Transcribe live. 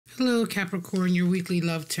Hello, Capricorn. Your weekly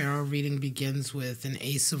love tarot reading begins with an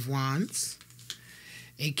Ace of Wands.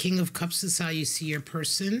 A King of Cups is how you see your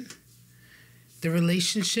person. The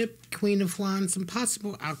relationship, Queen of Wands, and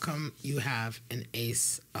possible outcome, you have an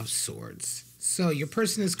Ace of Swords. So your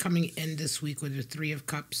person is coming in this week with a Three of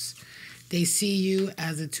Cups. They see you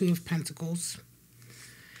as a Two of Pentacles.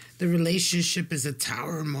 The relationship is a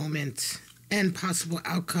Tower moment. And possible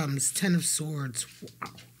outcomes, Ten of Swords.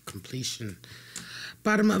 Wow, completion.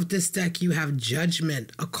 Bottom of this deck, you have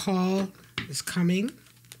Judgment. A call is coming.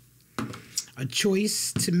 A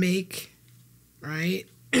choice to make, right?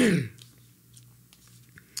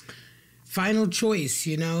 Final choice,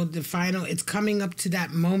 you know, it's coming up to that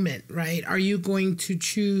moment, right? Are you going to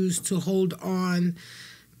choose to hold on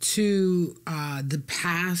to the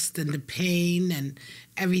past and the pain and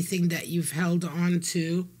everything that you've held on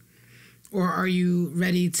to? Or are you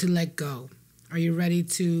ready to let go? Are you ready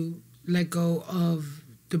to let go of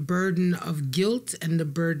the burden of guilt and the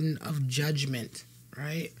burden of judgment,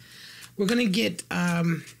 right? We're going to get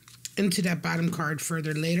into that bottom card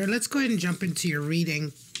further later. Let's go ahead and jump into your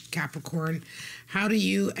reading, Capricorn. How do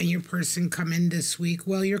you and your person come in this week?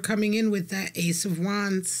 Well, you're coming in with that Ace of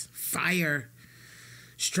Wands, fire,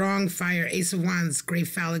 strong fire. Ace of Wands, great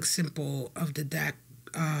phallic symbol of the deck.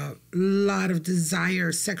 A lot of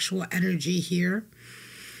desire, sexual energy here.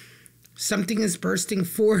 Something is bursting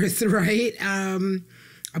forth, right?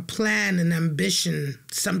 A plan, an ambition,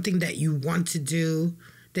 something that you want to do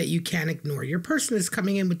that you can't ignore. Your person is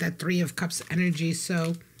coming in with that Three of Cups energy.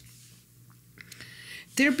 So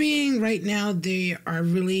they're being, right now, they are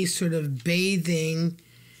really sort of bathing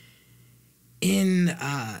in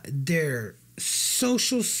their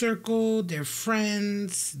social circle, their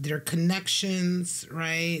friends, their connections,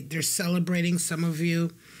 right? They're celebrating. Some of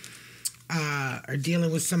you are dealing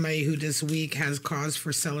with somebody who this week has cause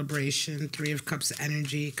for celebration. Three of Cups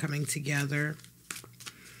energy coming together.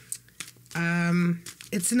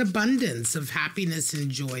 It's an abundance of happiness and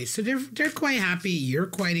joy. So they're quite happy. You're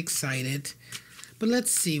quite excited. But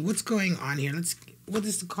let's see what's going on here. What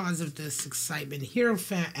is the cause of this excitement?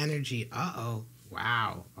 Hierophant energy. Uh-oh.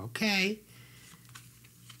 Wow. Okay.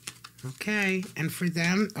 Okay. And for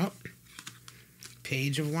them, oh,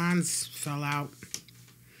 Page of Wands fell out.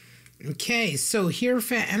 Okay, so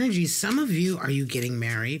Hierophant energy. Some of you, are you getting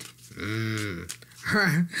married?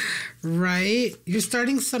 Right? You're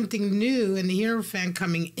starting something new, and the Hierophant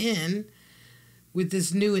coming in with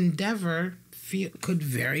this new endeavor could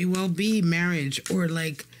very well be marriage, or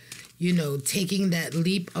like, you know, taking that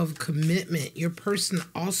leap of commitment. Your person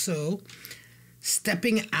also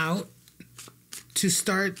stepping out to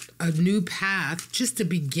start a new path, just the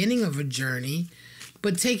beginning of a journey.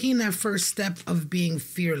 But taking that first step of being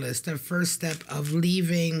fearless, that first step of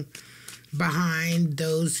leaving behind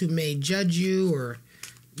those who may judge you, or,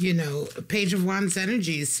 you know, Page of Wands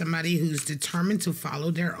energy is somebody who's determined to follow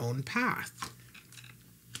their own path.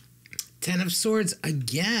 Ten of Swords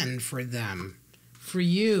again for them. For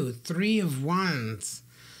you, Three of Wands.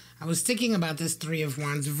 I was thinking about this Three of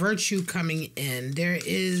Wands, virtue coming in. There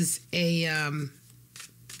is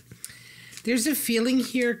there's a feeling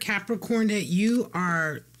here, Capricorn, that you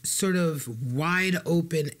are sort of wide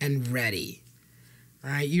open and ready,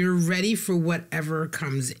 right? You're ready for whatever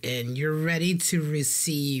comes in. You're ready to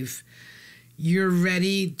receive. You're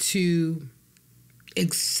ready to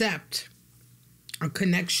accept a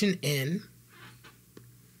connection in.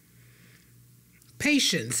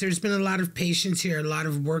 Patience. There's been a lot of patience here. A lot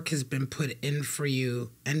of work has been put in for you,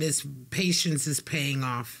 and this patience is paying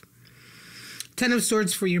off. Ten of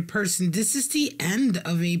Swords for your person. This is the end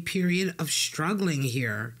of a period of struggling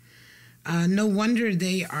here. No wonder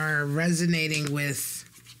they are resonating with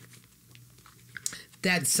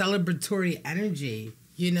that celebratory energy.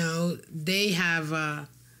 You know, they have,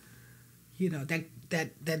 you know,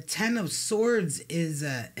 that Ten of Swords is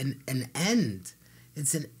an end.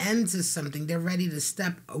 It's an end to something. They're ready to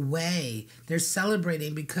step away. They're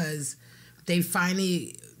celebrating because they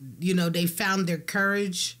finally, you know, they found their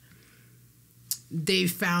courage. They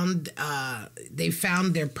found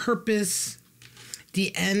their purpose.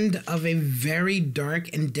 The end of a very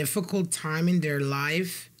dark and difficult time in their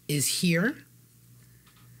life is here.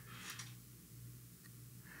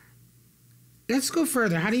 Let's go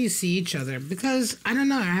further. How do you see each other? Because, I don't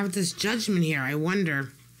know, I have this Judgment here. I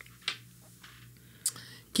wonder.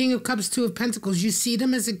 King of Cups, Two of Pentacles. You see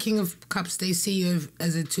them as a King of Cups. They see you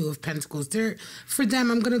as a Two of Pentacles. For them,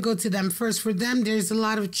 I'm going to go to them first. For them, there's a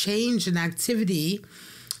lot of change and activity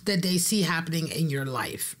that they see happening in your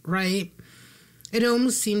life, right? It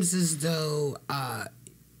almost seems as though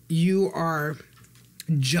you are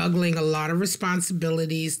juggling a lot of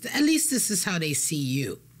responsibilities. At least this is how they see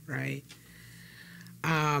you, right?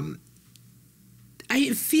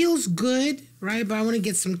 It feels good, right? But I want to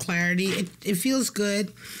get some clarity. It feels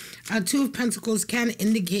good. Two of Pentacles can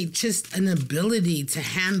indicate just an ability to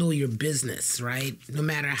handle your business, right? No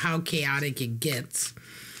matter how chaotic it gets,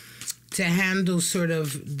 to handle sort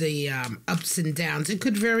of the ups and downs. It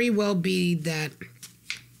could very well be that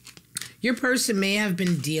your person may have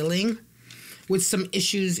been dealing with some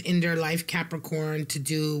issues in their life, Capricorn, to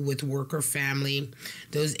do with work or family.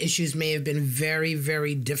 Those issues may have been very,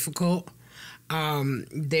 very difficult.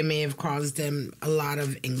 They may have caused them a lot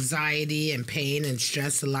of anxiety and pain and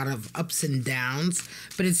stress, a lot of ups and downs.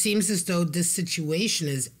 But it seems as though this situation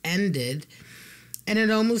has ended. And it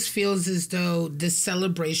almost feels as though this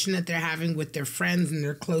celebration that they're having with their friends and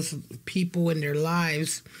their close people in their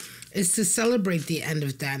lives is to celebrate the end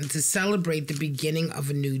of that and to celebrate the beginning of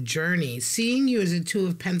a new journey. Seeing you as a Two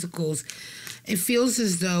of Pentacles, it feels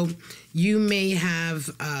as though you may have...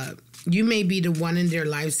 you may be the one in their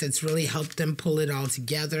lives that's really helped them pull it all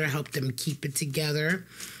together, helped them keep it together,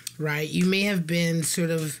 right? You may have been sort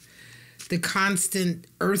of the constant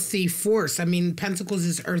earthy force. I mean, Pentacles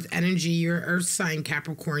is earth energy. You're earth sign,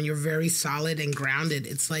 Capricorn. You're very solid and grounded.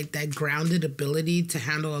 It's like that grounded ability to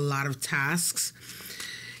handle a lot of tasks.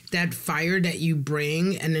 That fire that you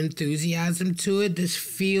bring and enthusiasm to it. This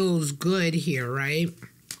feels good here, right?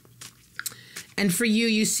 And for you,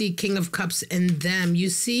 you see King of Cups in them. You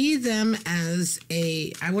see them as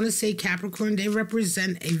I want to say Capricorn, they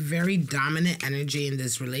represent a very dominant energy in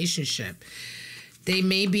this relationship. They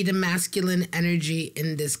may be the masculine energy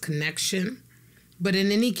in this connection. But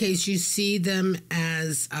in any case, you see them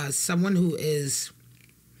as someone who is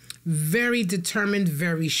very determined,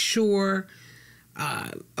 very sure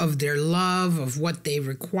of their love, of what they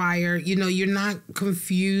require. You know, you're not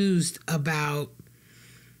confused about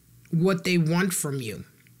what they want from you,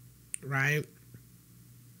 right?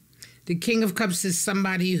 The King of Cups is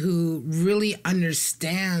somebody who really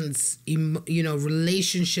understands,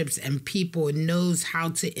 relationships and people, and knows how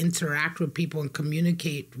to interact with people and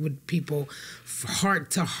communicate with people heart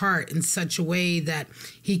to heart in such a way that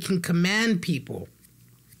he can command people,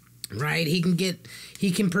 right? He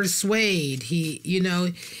can persuade.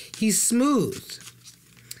 He's smooth.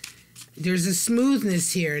 There's a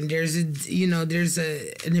smoothness here, and there's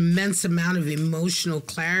an immense amount of emotional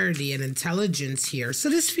clarity and intelligence here. So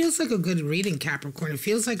this feels like a good reading, Capricorn. It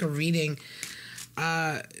feels like a reading.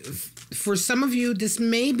 For some of you, this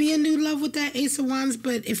may be a new love with that Ace of Wands,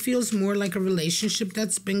 but it feels more like a relationship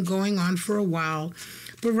that's been going on for a while.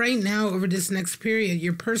 But right now, over this next period,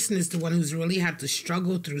 your person is the one who's really had to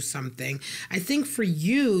struggle through something. I think for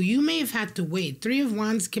you, you may have had to wait. Three of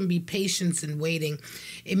Wands can be patience and waiting.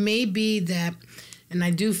 It may be that, and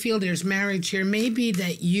I do feel there's marriage here, maybe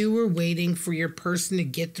that you were waiting for your person to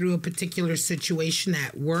get through a particular situation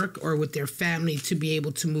at work or with their family to be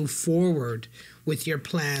able to move forward with your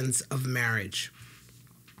plans of marriage,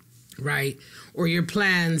 right? Or your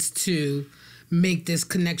plans to make this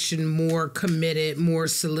connection more committed, more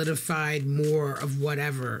solidified, more of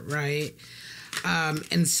whatever, right?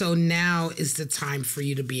 And so now is the time for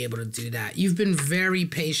you to be able to do that. You've been very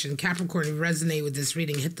patient. Capricorn, if you resonate with this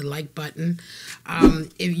reading, hit the like button.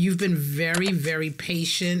 If you've been very, very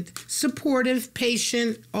patient, supportive,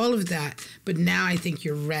 patient, all of that. But now I think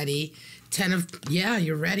you're ready.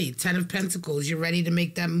 You're ready. 10 of Pentacles, you're ready to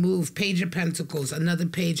make that move. Page of Pentacles, another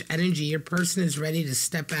page energy. Your person is ready to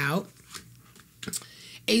step out.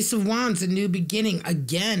 Ace of Wands, a new beginning.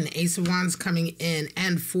 Again, Ace of Wands coming in,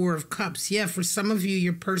 and Four of Cups. Yeah, for some of you,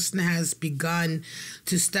 your person has begun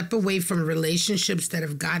to step away from relationships that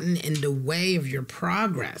have gotten in the way of your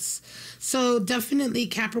progress. So definitely,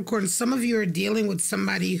 Capricorn, some of you are dealing with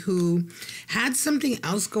somebody who had something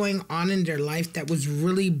else going on in their life that was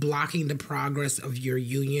really blocking the progress of your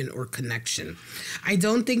union or connection. I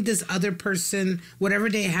don't think this other person,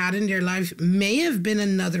 whatever they had in their life, may have been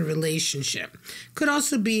another relationship. Could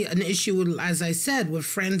also be an issue, with, as I said, with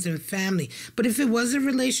friends and family. But if it was a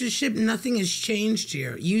relationship, nothing has changed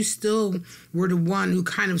here. You still were the one who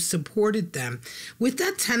kind of supported them. With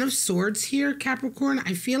that 10 of Swords here, Capricorn,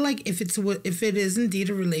 I feel like if it is indeed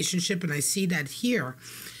a relationship, and I see that here,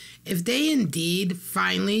 if they indeed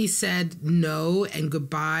finally said no and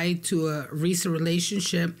goodbye to a recent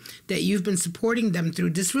relationship that you've been supporting them through,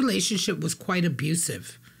 this relationship was quite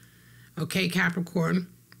abusive. Okay, Capricorn?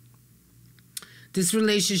 This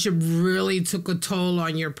relationship really took a toll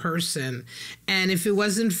on your person. And if it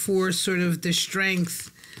wasn't for sort of the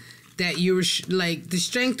strength that you were, the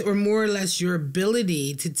strength or more or less your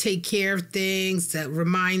ability to take care of things, that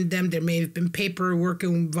remind them there may have been paperwork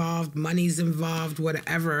involved, money's involved,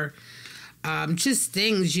 whatever. just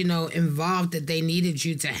things, you know, involved that they needed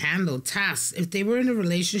you to handle, tasks. If they were in a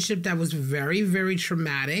relationship that was very, very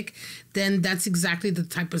traumatic, then that's exactly the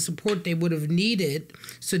type of support they would have needed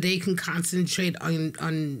so they can concentrate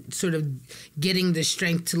on sort of getting the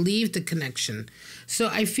strength to leave the connection. So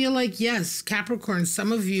I feel like, yes, Capricorn,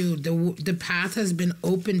 some of you, the path has been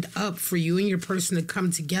opened up for you and your person to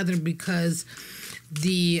come together because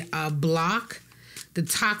the the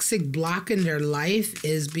toxic block in their life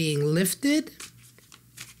is being lifted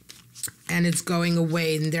and it's going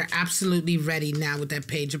away, and they're absolutely ready now with that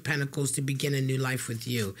Page of Pentacles to begin a new life with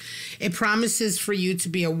you. It promises for you to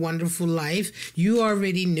be a wonderful life. You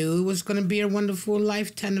already knew it was going to be a wonderful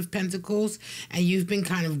life, 10 of Pentacles, and you've been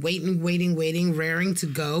kind of waiting, raring to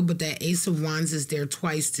go, but that Ace of Wands is there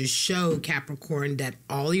twice to show, Capricorn, that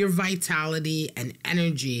all your vitality and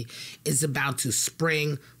energy is about to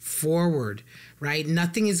spring forward, right?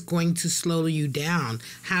 Nothing is going to slow you down.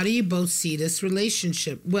 How do you both see this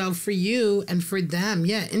relationship? Well, for you and for them,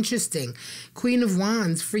 yeah, interesting. Queen of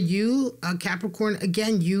Wands, for you, Capricorn,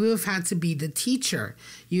 again, you have had to be the teacher.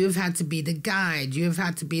 You have had to be the guide. You have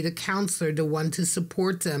had to be the counselor, the one to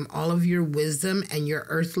support them. All of your wisdom and your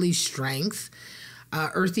earthly strength.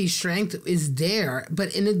 Earthly strength is there.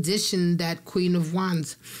 But in addition, that Queen of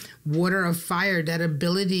Wands, water of fire, that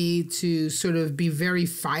ability to sort of be very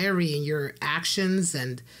fiery in your actions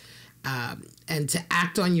and to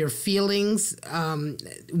act on your feelings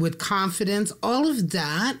with confidence, all of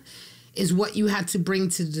that is what you had to bring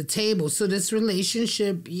to the table. So this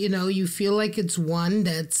relationship, you know, you feel like it's one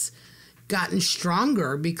that's gotten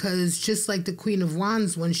stronger because just like the Queen of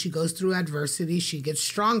Wands, when she goes through adversity, she gets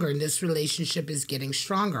stronger, and this relationship is getting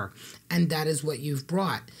stronger. And that is what you've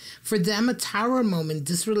brought. For them, a tower moment,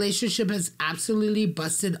 this relationship has absolutely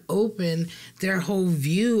busted open their whole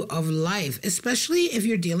view of life, especially if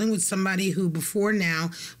you're dealing with somebody who before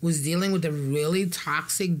now was dealing with a really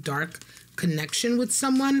toxic, dark connection with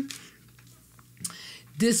someone.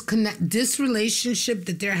 This relationship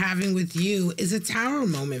that they're having with you is a tower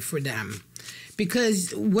moment for them,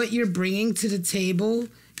 because what you're bringing to the table,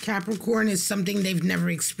 Capricorn, is something they've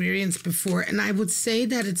never experienced before. And I would say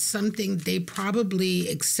that it's something they probably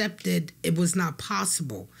accepted it was not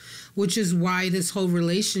possible, which is why this whole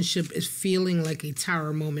relationship is feeling like a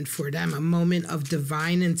tower moment for them, a moment of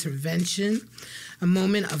divine intervention, a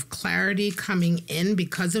moment of clarity coming in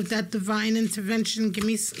because of that divine intervention. Give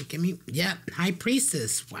me, yeah, High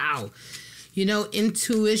Priestess. Wow. You know,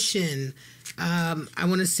 intuition. I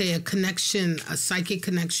want to say a connection, a psychic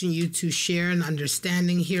connection you two share, an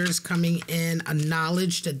understanding here is coming in, a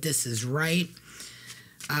knowledge that this is right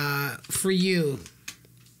for you.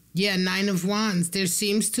 Yeah, Nine of Wands. There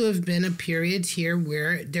seems to have been a period here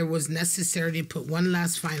where there was necessary to put one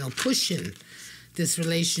last final push in this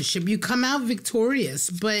relationship. You come out victorious,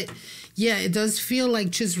 but yeah, it does feel like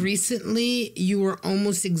just recently you were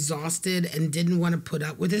almost exhausted and didn't want to put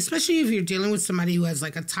up with it, especially if you're dealing with somebody who has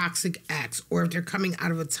like a toxic ex, or if they're coming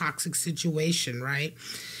out of a toxic situation, right?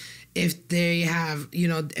 If they have, you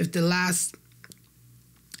know, if the last...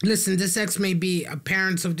 Listen, this ex may be a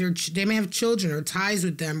parents of their... They may have children or ties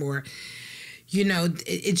with them, or... You know,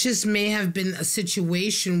 it just may have been a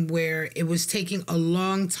situation where it was taking a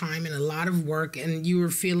long time and a lot of work, and you were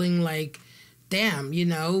feeling like, damn, you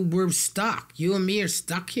know, we're stuck. You and me are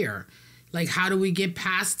stuck here. Like, how do we get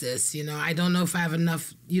past this? You know, I don't know if I have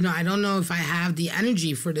enough, you know, I don't know if I have the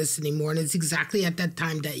energy for this anymore. And it's exactly at that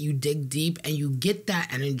time that you dig deep and you get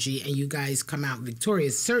that energy and you guys come out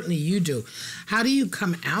victorious. Certainly you do. How do you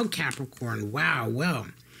come out, Capricorn? Wow, well...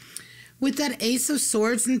 with that Ace of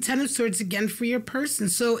Swords and 10 of Swords again for your person.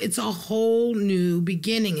 So it's a whole new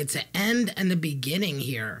beginning. It's an end and a beginning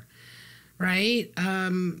here, right?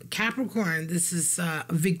 Capricorn, this is a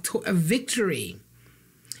victory.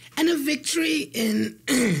 And a victory in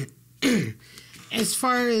as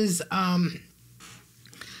far as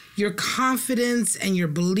your confidence and your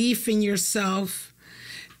belief in yourself,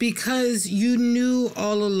 because you knew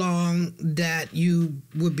all along that you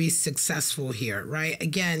would be successful here, right?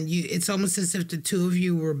 Again, it's almost as if the two of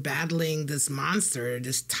you were battling this monster,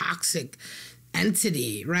 this toxic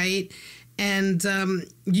entity, right? And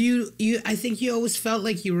I think you always felt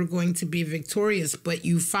like you were going to be victorious, but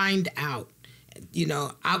you find out, you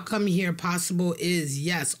know, outcome here possible is,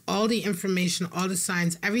 yes, all the information, all the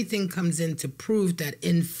signs, everything comes in to prove that,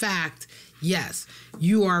 in fact, yes,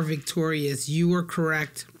 you are victorious. You were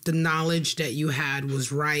correct. The knowledge that you had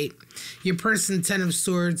was right. Your person, 10 of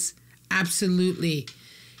Swords, absolutely.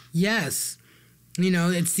 Yes, You know,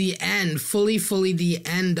 it's the end, fully the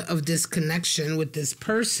end of this connection with this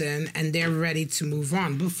person, and they're ready to move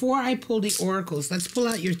on. Before I pull the oracles, let's pull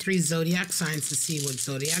out your 3 zodiac signs to see what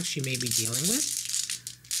zodiacs you may be dealing with.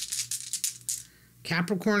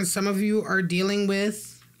 Capricorn, some of you are dealing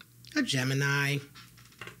with a Gemini.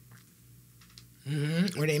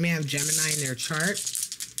 Or they may have Gemini in their chart.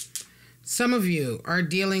 Some of you are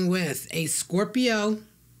dealing with a Scorpio.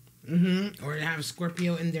 Or they have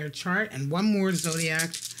Scorpio in their chart, and one more zodiac.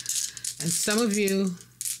 And some of you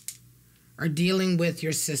are dealing with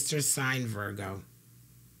your sister's sign, Virgo.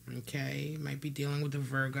 Okay, you might be dealing with a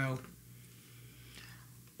Virgo.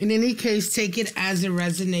 In any case, take it as it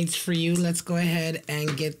resonates for you. Let's go ahead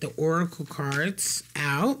and get the oracle cards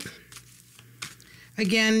out.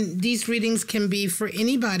 Again, these readings can be for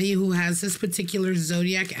anybody who has this particular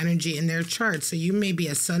zodiac energy in their chart. So you may be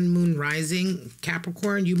a sun, moon, rising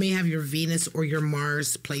Capricorn. You may have your Venus or your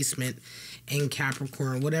Mars placement in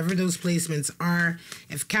Capricorn. Whatever those placements are,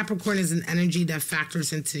 if Capricorn is an energy that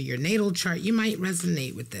factors into your natal chart, you might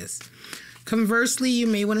resonate with this. Conversely, you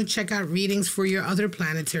may want to check out readings for your other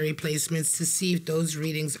planetary placements to see if those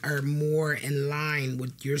readings are more in line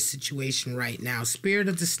with your situation right now. Spirit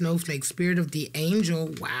of the snowflake, spirit of the angel,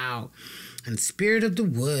 wow, and spirit of the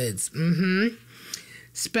woods.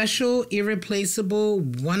 Special, irreplaceable,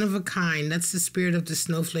 one of a kind. That's the spirit of the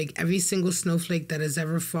snowflake. Every single snowflake that has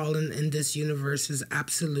ever fallen in this universe is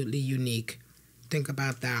absolutely unique. Think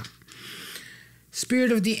about that.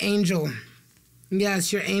 Spirit of the angel.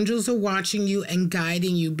 Yes, your angels are watching you and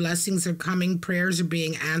guiding you. Blessings are coming. Prayers are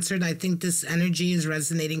being answered. I think this energy is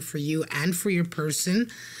resonating for you and for your person,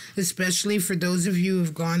 especially for those of you who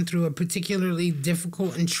have gone through a particularly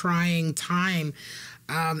difficult and trying time.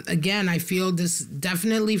 Again, I feel this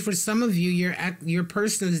definitely for some of you, your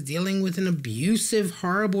person is dealing with an abusive,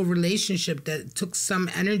 horrible relationship that took some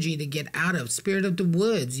energy to get out of. Spirit of the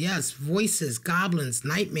woods, yes, voices, goblins,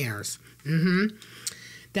 nightmares.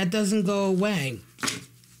 That doesn't go away.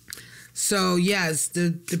 So yes,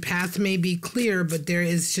 the path may be clear, but there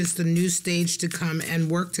is just a new stage to come and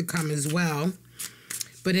work to come as well.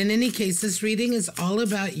 But in any case, this reading is all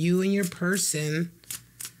about you and your person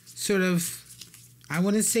sort of, I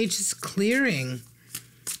want to say, just clearing.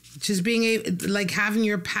 Just being like having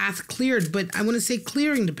your path cleared. But I want to say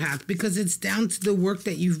clearing the path because it's down to the work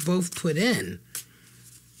that you've both put in.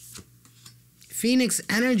 Phoenix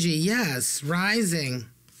energy, yes, rising.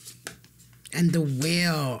 And the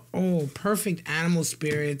whale, oh, perfect animal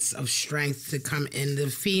spirits of strength to come in. The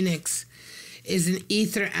phoenix is an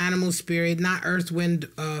ether animal spirit, not earth, wind,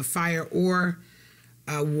 fire, or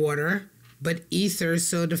water, but ether.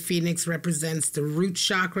 So the phoenix represents the root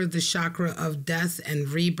chakra, the chakra of death and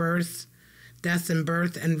rebirth, death and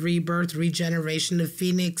birth and rebirth, regeneration. The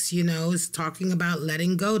phoenix, you know, is talking about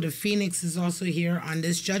letting go. The phoenix is also here on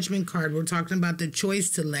this judgment card. We're talking about the choice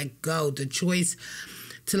to let go, the choice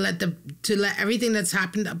to let everything that's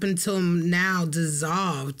happened up until now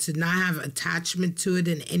dissolve, to not have attachment to it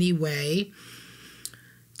in any way,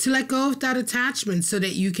 to let go of that attachment so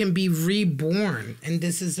that you can be reborn. And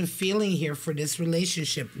this is a feeling here for this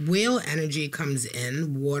relationship. Whale energy comes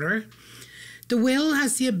in, water. The whale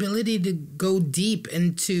has the ability to go deep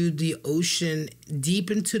into the ocean, deep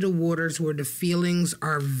into the waters where the feelings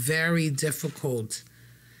are very difficult,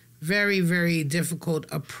 very, very difficult,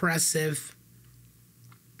 oppressive.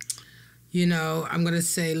 You know, I'm going to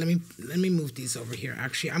say, let me move these over here.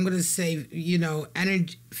 Actually, I'm going to say, you know,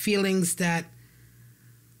 energy, feelings that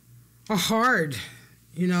are hard,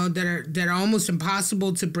 you know, that are almost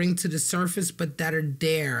impossible to bring to the surface, but that are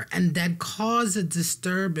there and that cause a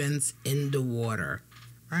disturbance in the water,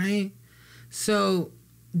 right? So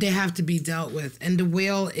they have to be dealt with. And the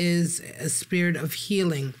whale is a spirit of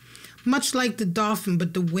healing, much like the dolphin,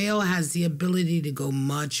 but the whale has the ability to go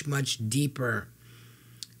much, much deeper.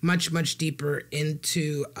 Much deeper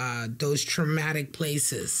into those traumatic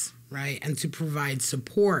places, right? And to provide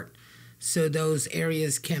support so those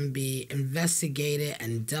areas can be investigated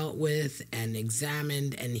and dealt with and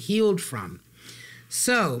examined and healed from.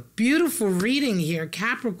 So, beautiful reading here,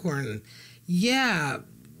 Capricorn. Yeah,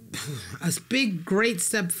 a big, great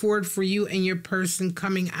step forward for you and your person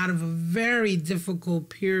coming out of a very difficult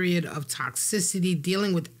period of toxicity,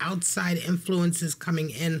 dealing with outside influences coming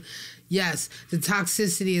in. Yes, the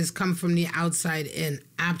toxicity has come from the outside in.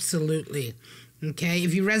 Absolutely. Okay,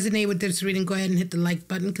 if you resonate with this reading, go ahead and hit the like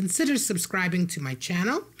button. Consider subscribing to my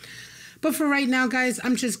channel. But for right now, guys,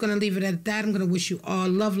 I'm just going to leave it at that. I'm going to wish you all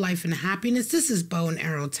love, life, and happiness. This is Bow and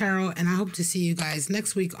Arrow Tarot, and I hope to see you guys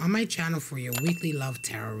next week on my channel for your weekly love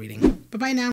tarot reading. Bye-bye now.